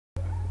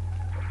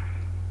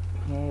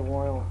Okay,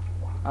 Royal.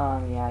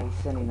 Yeah, he's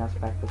sending us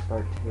back to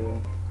start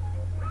 2.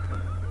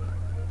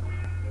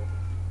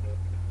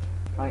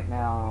 Right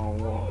now,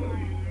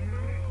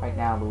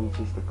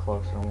 Luigi's the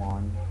closer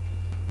one.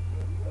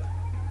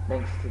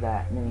 Thanks to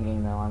that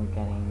minigame, though, I'm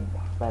getting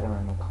better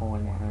in the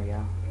coin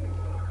area.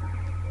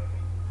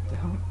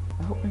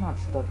 I hope we're not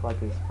stuck like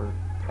this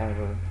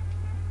forever.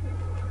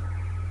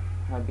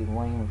 That'd be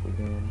lame if we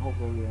did.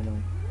 Hopefully, I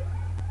don't.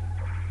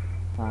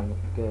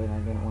 Good. I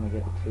didn't want to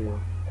get the 2.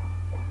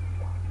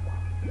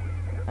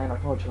 And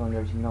unfortunately,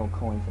 there's no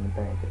coins in the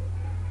bank.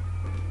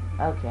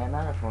 Okay,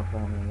 another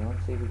 4-player menu.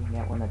 Let's see if we can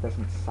get one that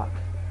doesn't suck.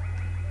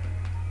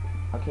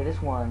 Okay,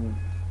 this one,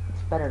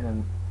 it's better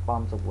than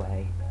Bombs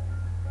Away.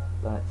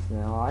 But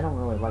still, I don't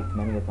really like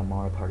many of the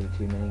Mario Party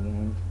 2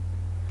 minigames.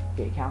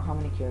 Okay, count how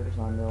many characters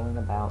are milling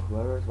about.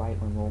 Whoever is right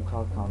when roll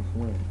call comes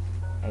wins.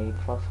 A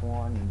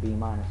 +1 and B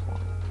 -1.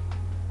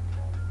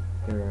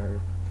 There are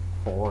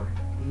 4.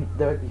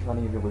 That would be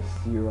funny if it was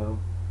 0.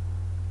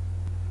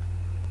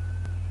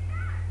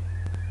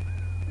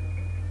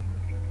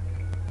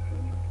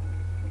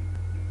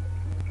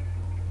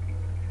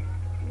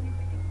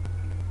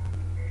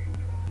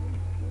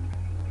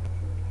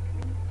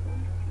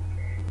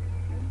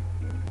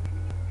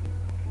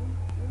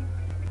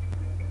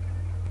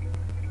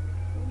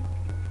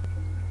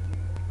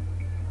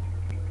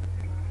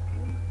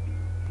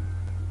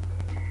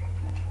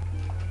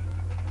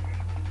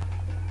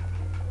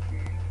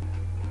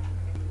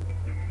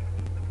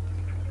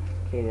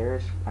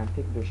 Okay, I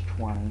think there's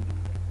 20.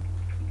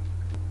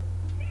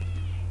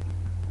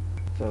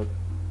 So,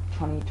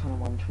 20,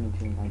 21,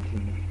 22,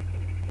 19.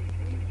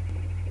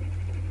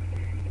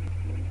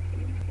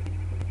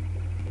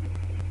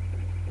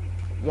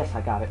 Yes,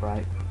 I got it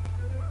right.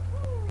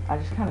 I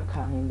just kind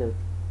of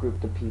group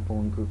the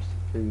people in groups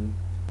of 3,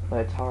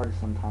 but it's hard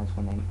sometimes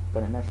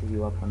but it messes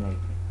you up when they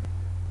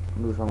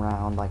move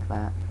around like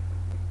that.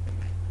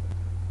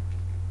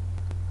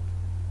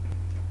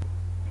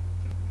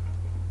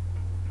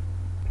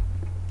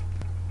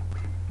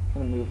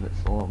 I'm gonna move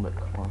this a little bit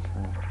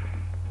closer.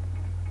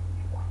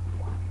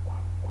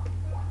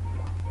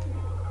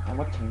 And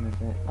what turn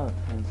is it? Oh,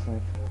 it's turn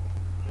 6.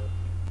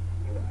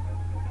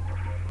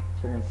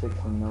 Turn 6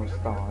 and no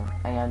star.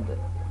 And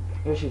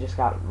Yoshi just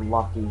got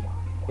lucky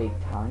big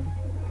time.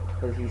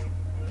 Because he's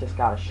just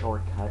got a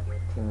shortcut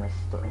to the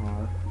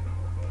star.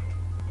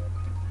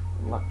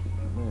 Lucky,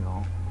 you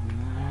know.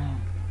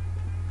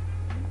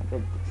 I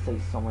could say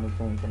so many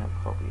things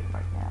inappropriate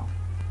right now.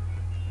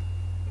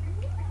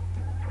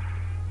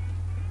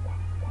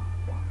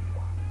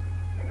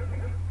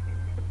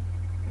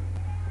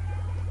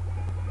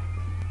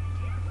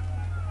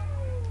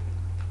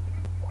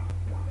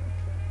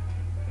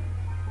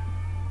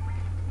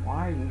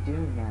 Why are you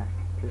doing that?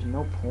 There's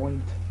no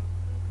point.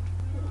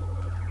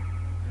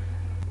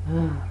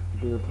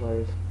 Beer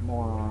players,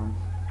 morons.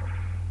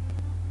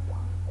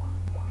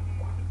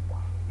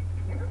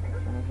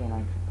 Anything I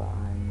could buy,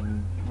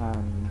 I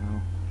don't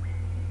know.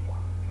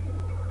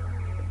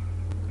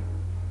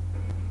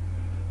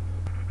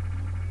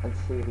 Let's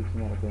see if we can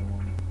get a good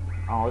one.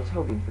 Oh, I was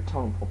hoping for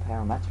Totem Pole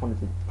Pound. That's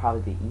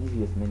probably the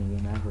easiest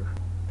minigame ever.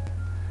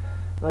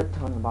 But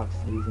Totem Box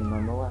is easy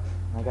nonetheless.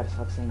 I gotta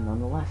stop saying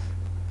nonetheless.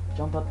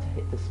 Jump up to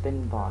hit the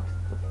spinning box.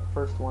 The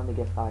first one to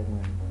get 5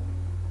 wins.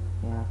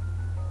 Yeah.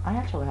 I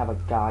actually have a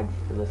guide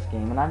for this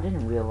game, and I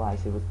didn't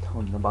realize it was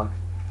Totem Box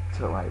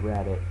until I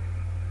read it.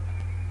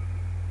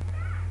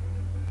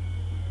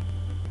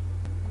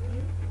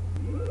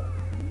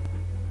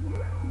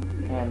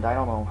 And I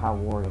don't know how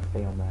Wario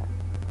failed that.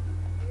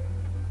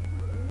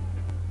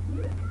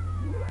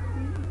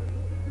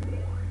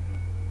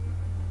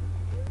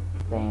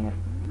 Dang it.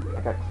 I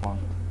got clunked.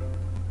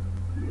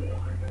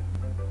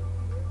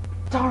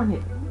 Darn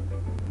it!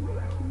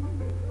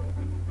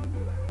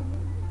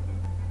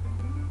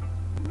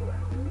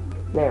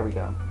 There we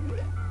go.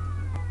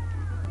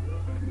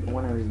 The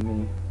winner is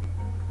me.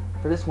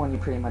 For this one, you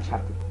pretty much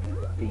have to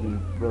be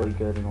really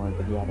good in order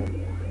to get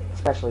it.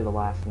 Especially the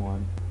last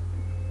one.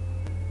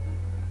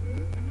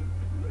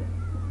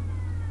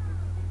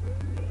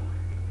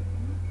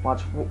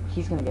 Watch,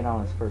 he's gonna get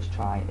on his first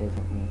try,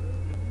 isn't he?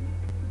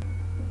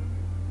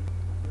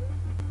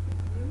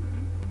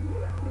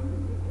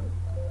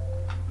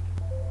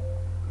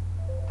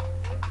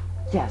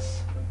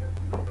 Yes!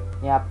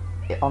 Yep,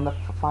 on the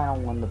final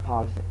one, the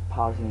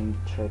pausing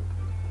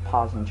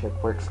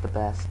trick works the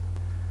best.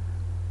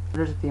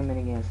 There's a few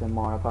minigames in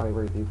Mario Party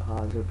where if you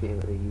pause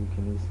repeatedly, you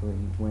can easily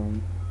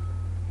win.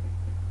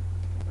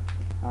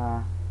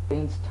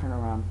 Things turn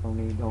around for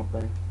me, don't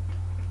they?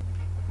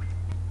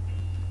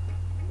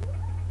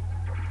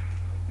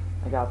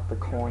 I got the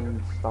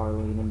coin star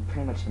lead and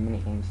pretty much the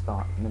minigame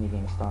star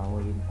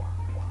lead.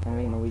 And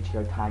me and Luigi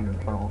are tied in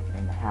both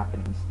in the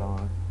happening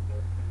star.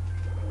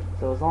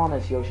 So as long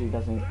as Yoshi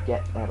doesn't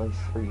get at least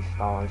 3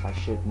 stars, I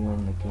should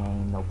win the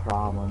game, no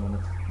problem. And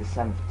it's the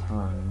 7th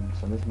turn,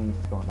 so this means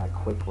it's going back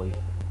quickly.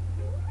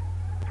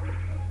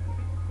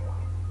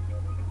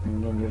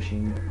 And then Yoshi,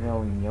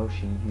 knowing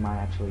Yoshi, he might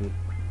actually,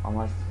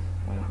 unless,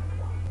 wait.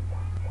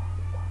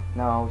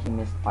 No, he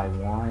missed by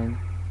 1.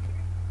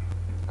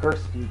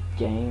 Curse you,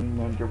 game,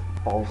 and your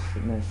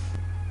falseness.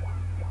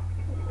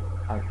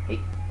 I hate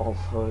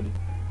falsehood.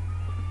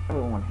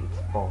 Everyone hates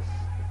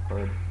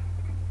falsehood.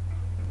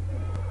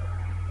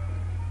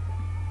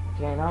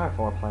 Okay, another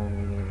 4-player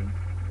minigame.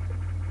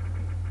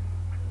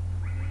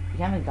 You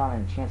haven't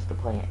gotten a chance to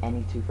play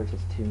any 2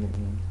 versus 2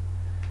 minigame.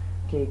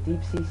 Okay,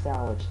 Deep Sea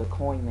Salvage, the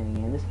coin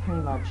minigame. This is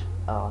pretty much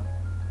a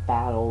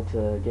battle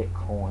to get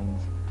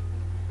coins.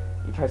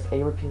 You press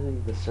A repeatedly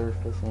to the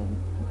surface,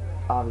 and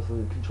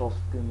obviously the controls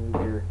can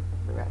move your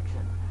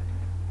direction.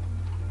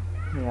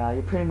 Yeah,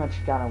 you pretty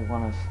much gotta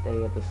wanna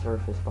stay at the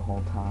surface the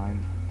whole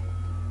time.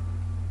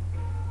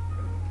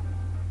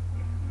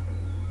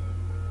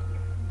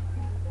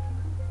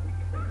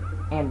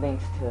 And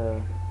thanks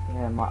to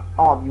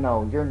oh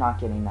no, you're not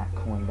getting that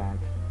coin back.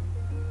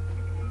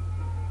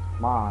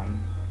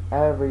 Mine.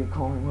 Every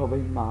coin will be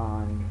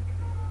mine.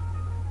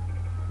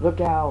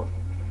 Look out!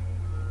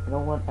 I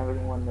don't want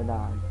everyone to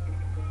die.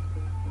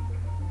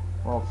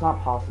 Well, it's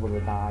not possible to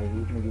die,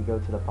 even if you go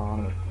to the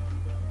bottom.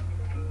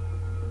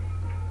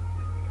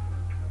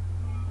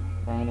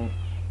 Dang it.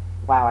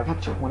 Wow, I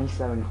got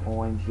 27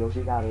 coins.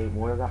 Yoshi got 8,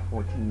 Wario got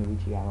 14,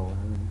 Luigi got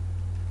 11.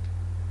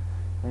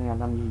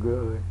 Man, I'm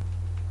good.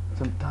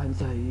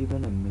 Sometimes I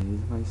even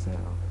amaze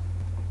myself.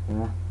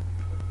 Yeah,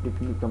 you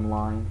think I'm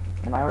lying.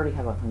 And I already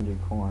have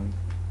 100 coins.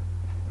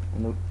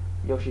 And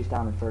Yoshi's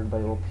down in 3rd, but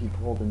he'll be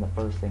pulled in the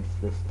 1st thanks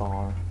to the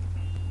star.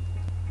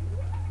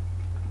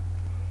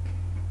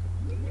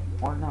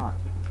 Or not.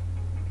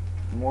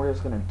 Mario's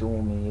gonna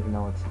duel me, even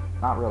though it's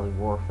not really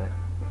worth it.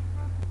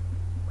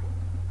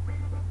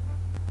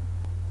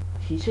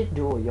 He should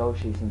duel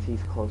Yoshi since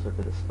he's closer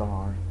to the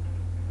star.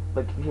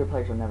 But computer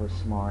players are never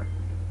smart.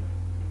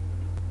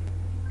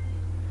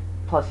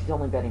 Plus, he's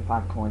only betting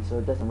 5 coins, so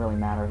it doesn't really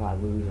matter if I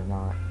lose or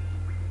not.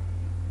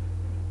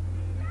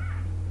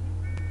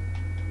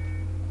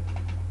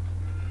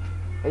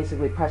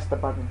 Basically, press the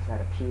buttons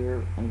that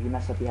appear, and if you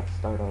mess up, you have to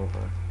start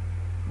over.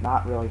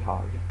 Not really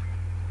hard.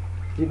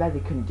 Too bad they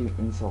couldn't do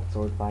insult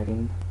sword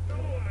fighting.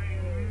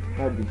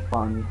 That would be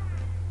fun.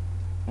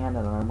 And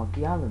another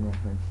Monkey Island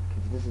reference,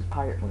 because this is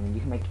Pirate Land.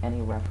 You can make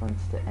any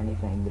reference to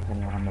anything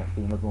depending on the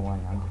theme of the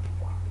land.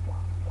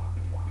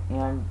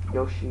 And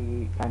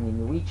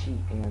Luigi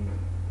and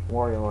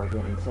Wario are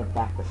getting sent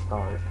back to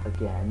start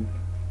again.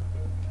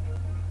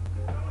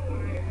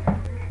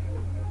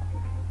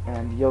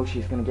 And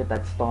Yoshi's gonna get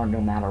that star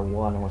no matter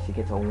what, unless he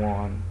gets a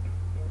 1.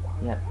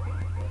 Yep,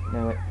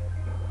 knew it.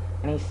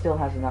 And he still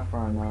has enough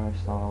for another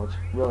star, which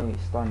really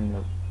is starting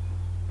to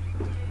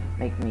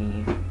make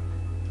me...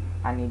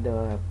 I need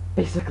to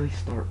basically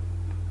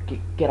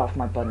get off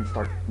my butt and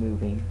start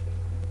moving.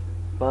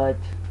 But,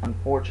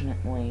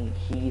 unfortunately,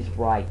 he's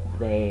right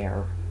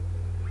there.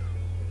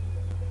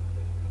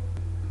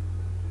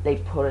 They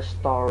put a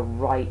star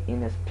right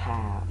in his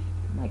path.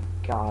 My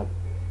god.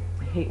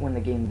 I hate when the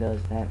game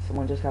does that.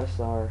 Someone just got a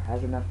star,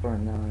 has enough for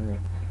another,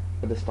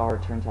 but the star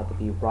turns out to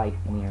be right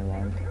near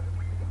them.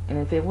 And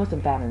if it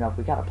wasn't bad enough,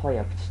 we gotta play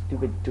a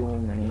stupid battle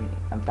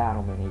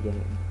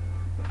minigame.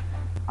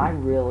 I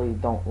really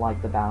don't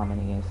like the battle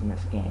minigames in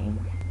this game.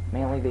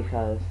 Mainly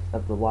because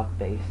of the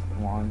luck-based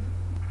ones.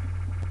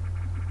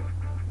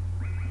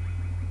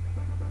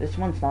 This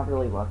one's not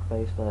really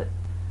luck-based, but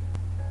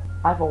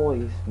I've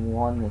always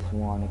won this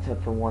one,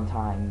 except for one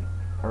time.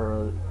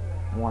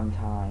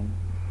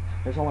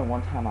 There's only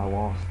one time I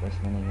lost this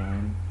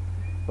minigame,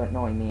 but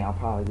knowing me, I'll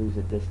probably lose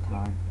it this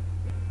time.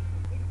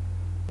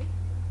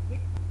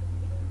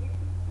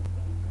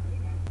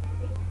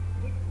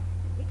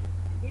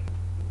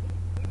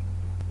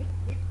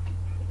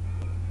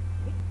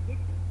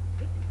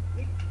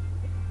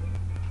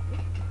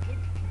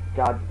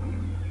 God,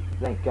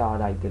 thank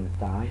God I didn't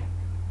die.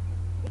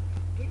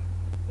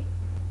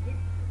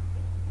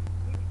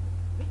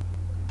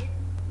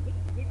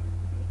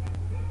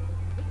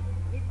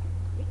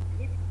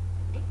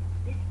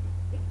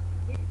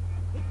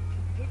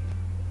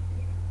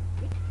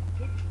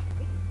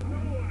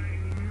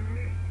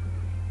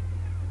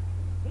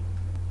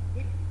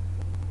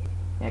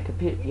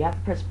 Yeah, you have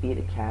to press B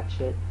to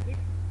catch it,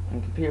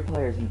 and computer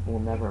players will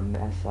never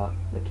mess up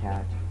the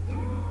catch.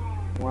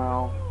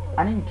 Well,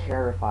 I didn't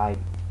care if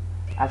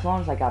as long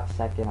as I got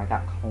second, I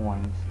got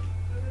coins.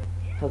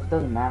 So it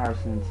doesn't matter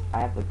since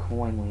I have the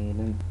coin lead,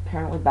 and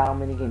apparently battle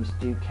minigames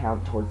do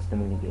count towards the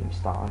minigame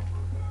star.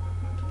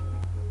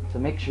 So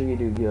make sure you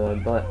do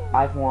good, but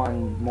I've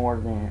won more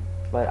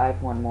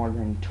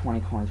than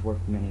 20 coins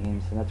worth of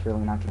minigames, so that's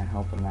really not going to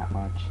help them that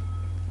much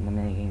in the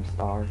minigame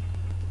star.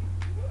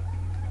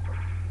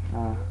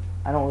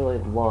 I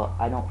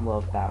don't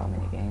love battle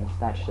minigames,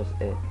 that's just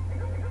it.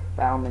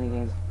 Battle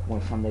minigames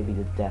will someday be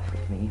the death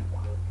of me.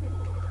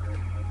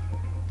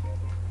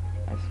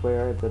 I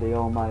swear to the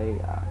almighty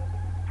God.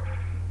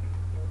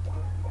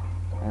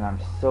 And I'm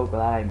so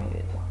glad I made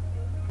it.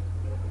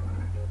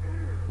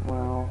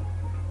 Well,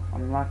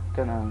 I'm not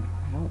gonna...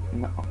 I don't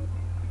know.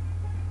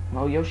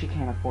 Well, Yoshi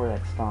can't afford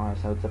that star,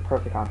 so it's a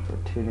perfect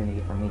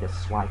opportunity for me to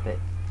swipe it.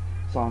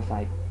 As long as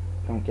I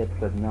don't get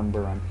the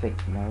number I'm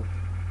thinking of.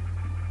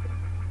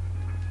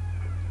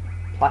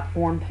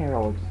 Platform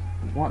Peril.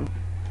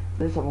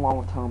 This, along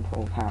with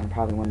Temple Pound,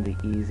 probably one of the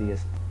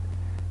easiest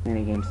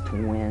minigames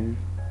to win.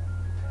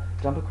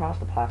 Jump across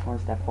the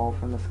platforms that fall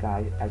from the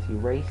sky as you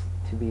race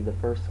to be the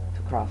first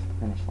to cross the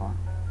finish line.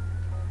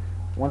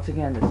 Once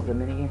again, this is a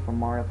minigame from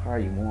Mario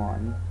Party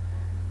 1.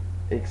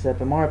 Except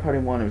in Mario Party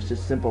 1 it was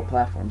just simple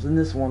platforms. In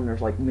this one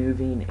there's like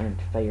moving and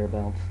conveyor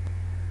belts.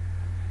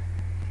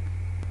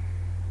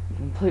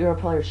 Player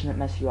players shouldn't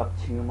mess you up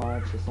too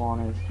much as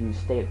long as you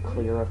stay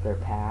clear of their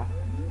path.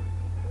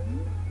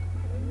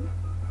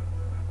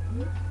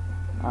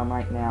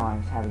 Right now I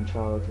was having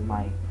trouble because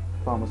my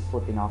phone was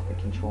slipping off the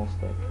control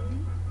stick.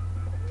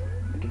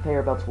 The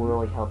conveyor belts will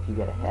really help you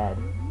get ahead.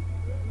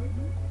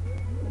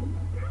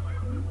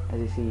 As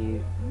you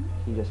see,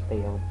 he just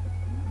failed.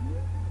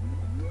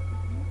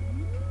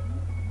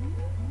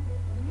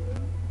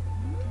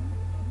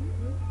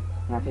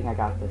 And I think I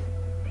got this.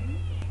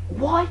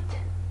 What?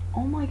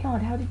 Oh my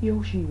god, how did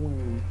Yoshi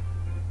win?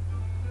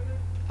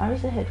 I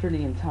was ahead for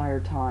the entire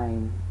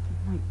time.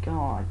 Oh my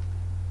god.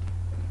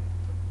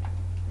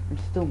 I'm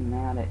still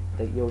mad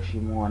that Yoshi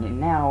won. And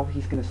now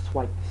he's gonna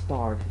swipe the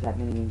star because that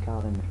minigame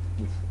got him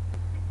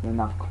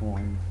enough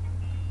coins.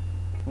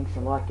 Thanks a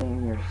lot,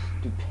 game, your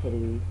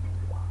stupidity.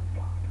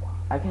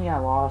 I think I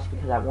lost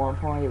because at one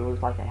point it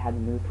looked like I had to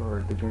move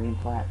for the green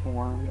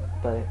platform,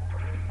 but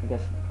I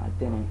guess I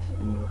didn't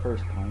in the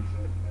first place.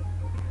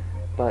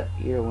 But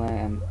either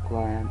way, I'm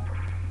glad.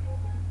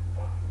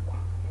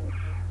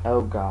 Oh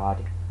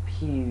god.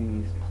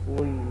 Please,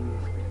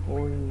 please,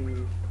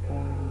 please,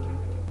 please.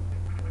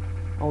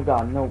 Oh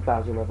god, no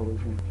Bowser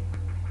Revolution.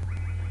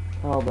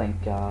 Oh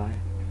thank god.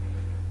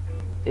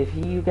 If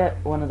you get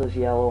one of those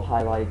yellow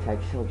highlighted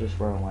texts, he'll just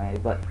run away,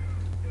 but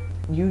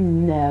you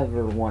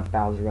never want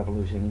Bowser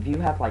Revolution. If you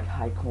have like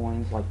high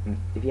coins, like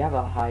if you have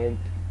a high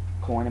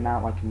coin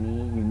amount like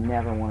me, you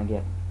never want to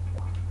get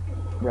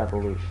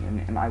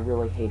Revolution. And I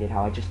really hated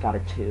how I just got a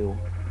 2.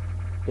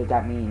 Because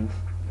that means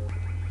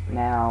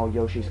now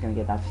Yoshi's gonna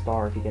get that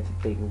star if he gets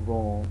a big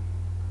roll.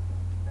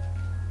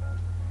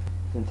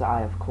 Since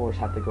I of course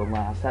have to go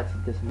last. That's a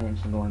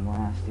disadvantage in going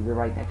last. If you're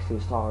right next to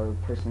a star, the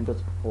person who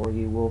goes before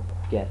you will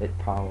get it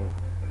probably.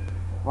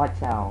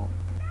 Lights out.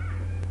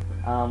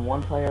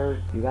 One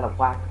player, you gotta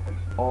whack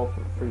all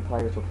 3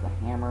 players with the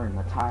hammer and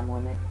the time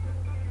limit.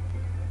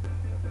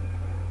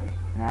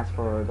 And as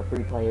for the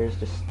 3 players,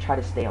 just try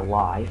to stay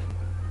alive.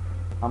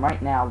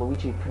 Right now,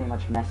 Luigi's pretty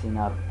much messing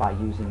up by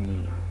using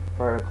the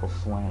vertical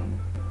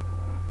swing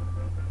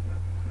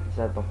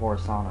instead of the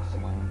horizontal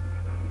swing.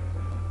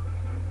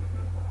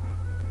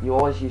 You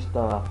always use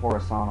the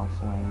horizontal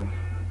swing.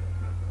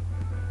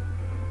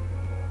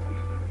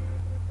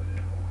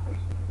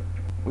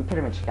 We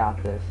pretty much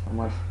got this,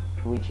 unless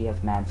Luigi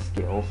has mad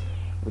skills,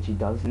 which he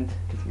doesn't,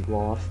 because he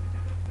lost.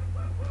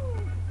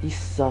 He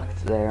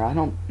sucked there. I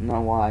don't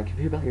know why.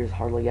 Computer players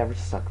hardly ever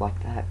suck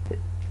like that.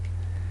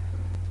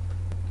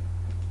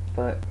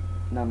 But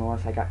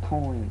nonetheless, I got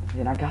coins,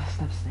 and I gotta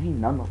stop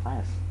saying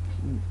nonetheless.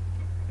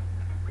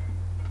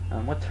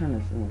 What turn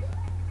is this?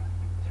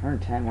 Turn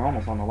 10. We're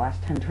almost on the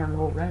last 10 turns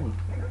already.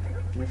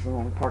 And this is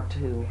only part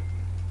 2.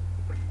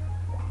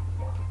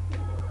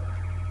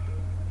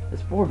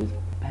 This board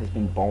has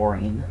been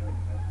boring.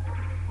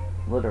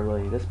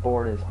 Literally, this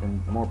board has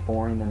been more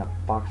boring than a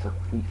box of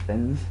wheat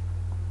thins.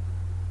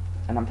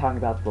 And I'm talking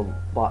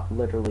about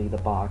literally the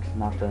box,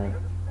 not the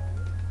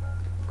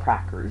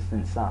crackers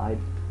inside.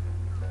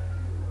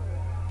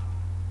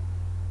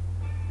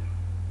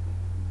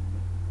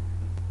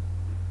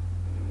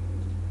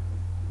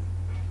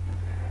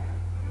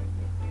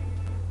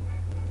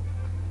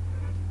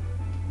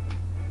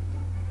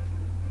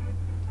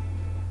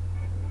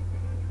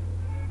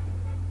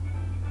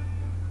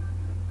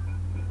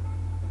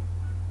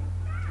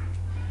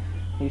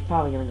 He's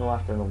probably gonna go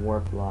after the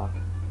warp block.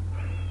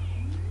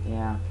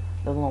 Yeah.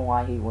 Doesn't know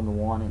why he wouldn't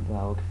want it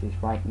though, because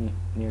he's right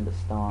near the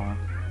star.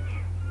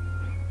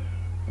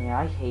 Yeah,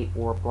 I hate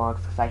warp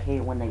blocks, because I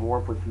hate when they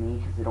warp with me,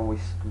 because it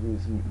always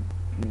screws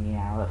me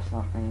out of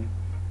something.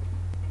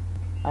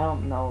 I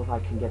don't know if I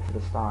can get to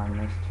the star in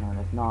this turn.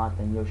 If not,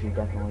 then Yoshi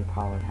definitely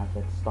probably has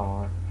that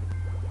star.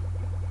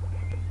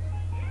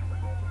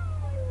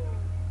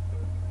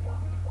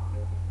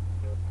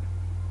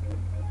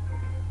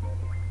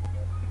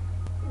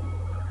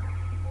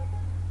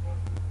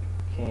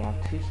 Okay, I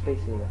have 2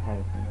 spaces ahead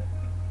of me.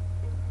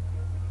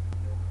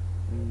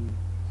 3,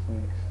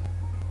 6,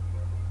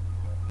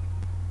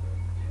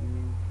 2,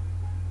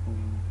 4,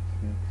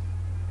 6,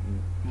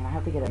 8. Man, I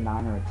have to get a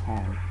 9 or a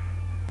 10.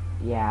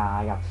 Yeah,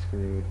 I got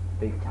screwed.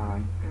 Big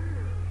time.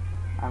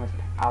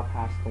 I'll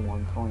pass the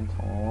 1 coin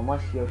total.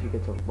 Unless Yoshi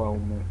gets a low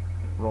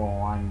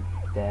roll, I'm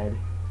dead.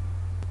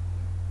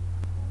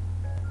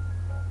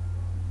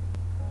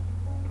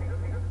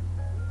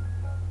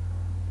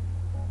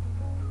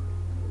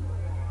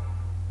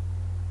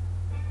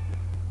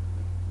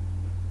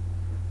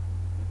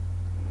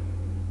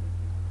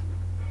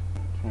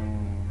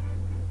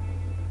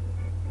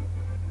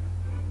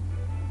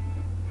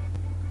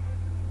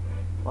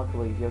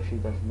 Luckily, Yoshi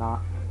does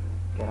not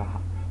get a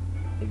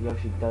if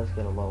Yoshi does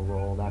get a low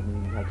roll, that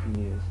means I can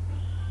use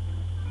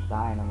the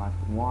item I've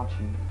been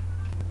watching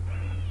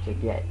to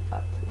get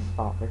up to the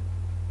star.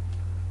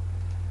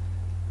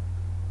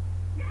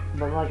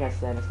 But like I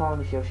said, as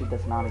long as Yoshi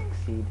does not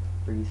exceed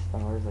 3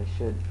 stars, I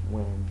should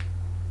win.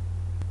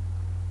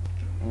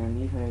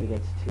 And even if he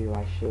gets 2,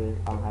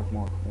 I'll have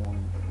more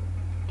coins.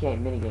 Okay,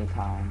 minigame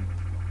time.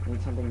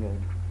 Need something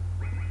good.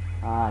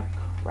 Ah,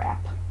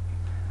 crap.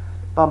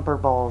 Bumper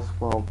balls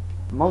will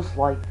most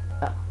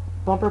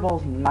Bumper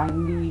balls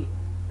 98%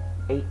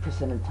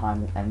 of the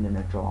time will end in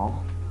a draw.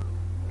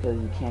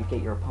 Because you can't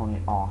get your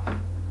opponent off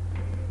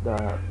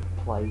the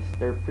place.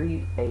 There are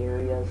 3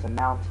 areas, a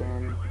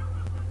mountain,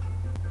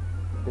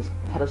 this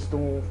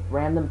pedestal,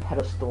 random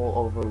pedestal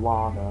over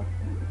lava.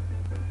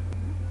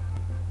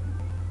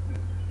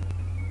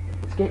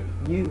 Let's get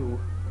you.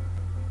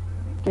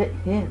 Get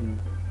him.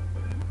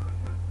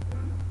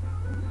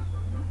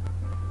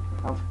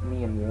 That was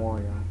me and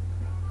Wario.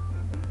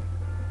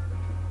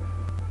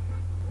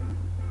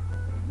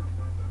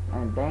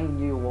 And dang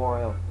you,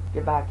 Wario.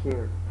 Get back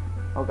here.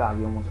 Oh god,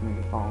 you almost made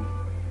me fall.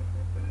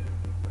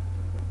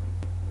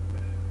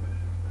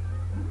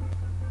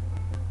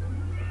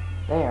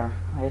 There,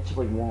 I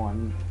actually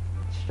won.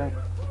 Strength,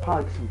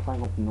 probably because I'm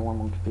playing with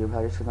normal computer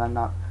players, because I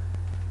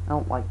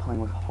don't like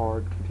playing with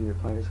hard computer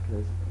players,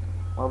 because,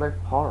 well, they're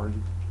hard.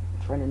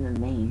 It's right in their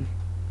name.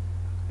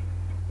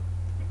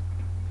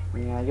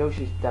 Yeah,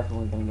 Yoshi's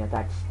definitely gonna get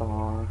that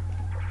star.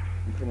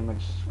 I'm pretty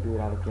much screwed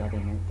out of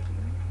getting it.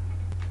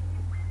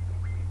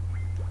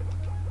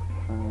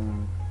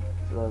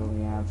 So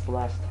yeah, it's the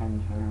last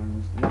 10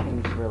 turns.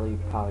 Nothing's really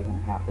probably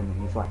gonna happen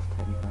in these last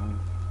 10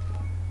 turns.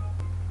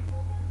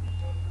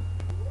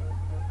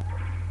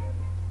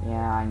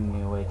 Yeah, I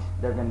knew it.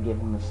 They're gonna give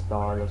him a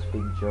star, those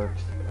big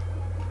jerks.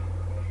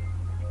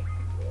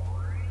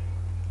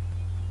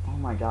 Oh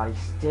my god, he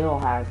still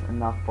has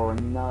enough for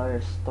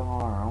another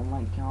star. Oh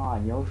my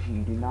god, Yoshi,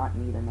 you do not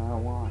need another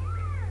one.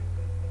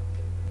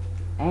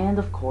 And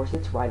of course,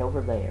 it's right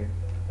over there.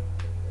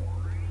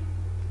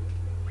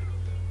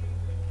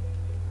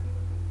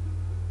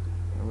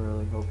 I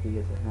really hope he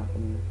gets it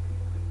happening.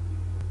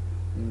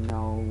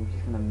 No,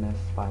 he's gonna miss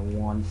by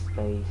 1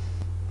 space.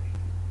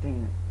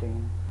 Dang it, dang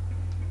it.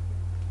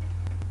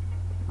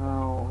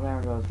 Oh,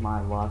 there goes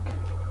my luck.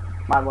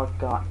 My luck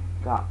got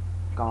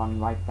gone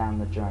right down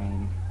the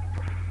drain.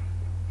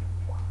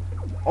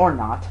 Or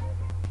not.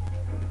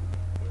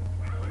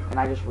 And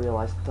I just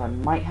realized that I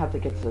might have to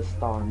get to the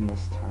star in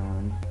this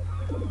turn.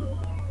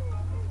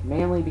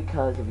 Mainly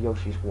because of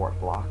Yoshi's warp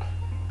block.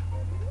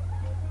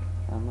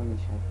 Let me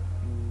check.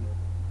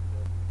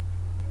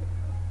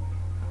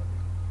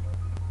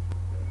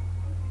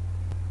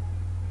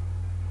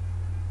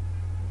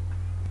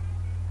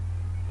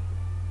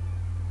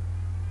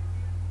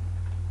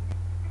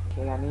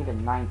 Okay, I need a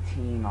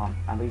 19 on,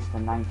 at least a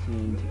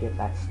 19 to get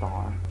that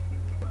star.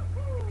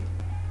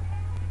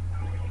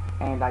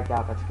 And I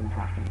doubt that's gonna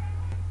happen.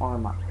 Or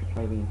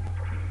maybe.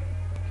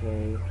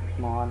 Okay,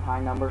 come on,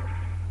 high number.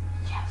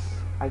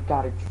 Yes! I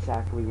got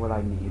exactly what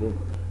I needed.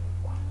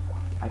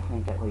 I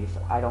think at least.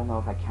 I don't know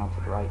if I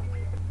counted right.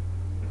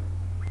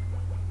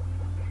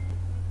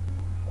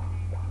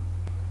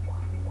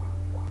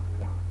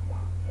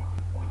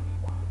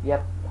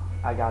 Yep,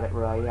 I got it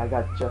right. I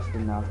got just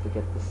enough to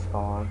get the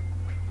star.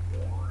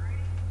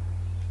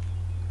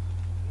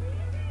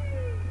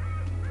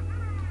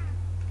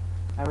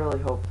 I really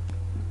hope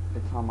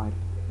it's on my...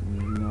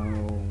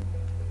 No.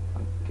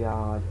 Oh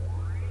god.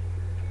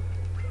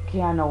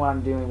 Okay, I know what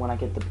I'm doing when I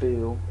get the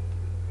boo.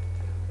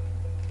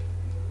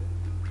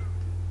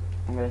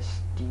 I'm gonna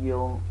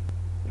steal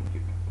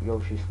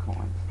Yoshi's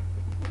coins.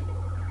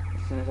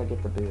 As soon as I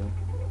get the boo.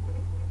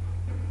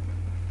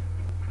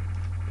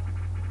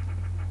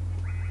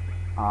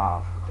 Ah,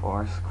 of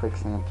course.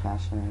 Quicksand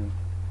cache.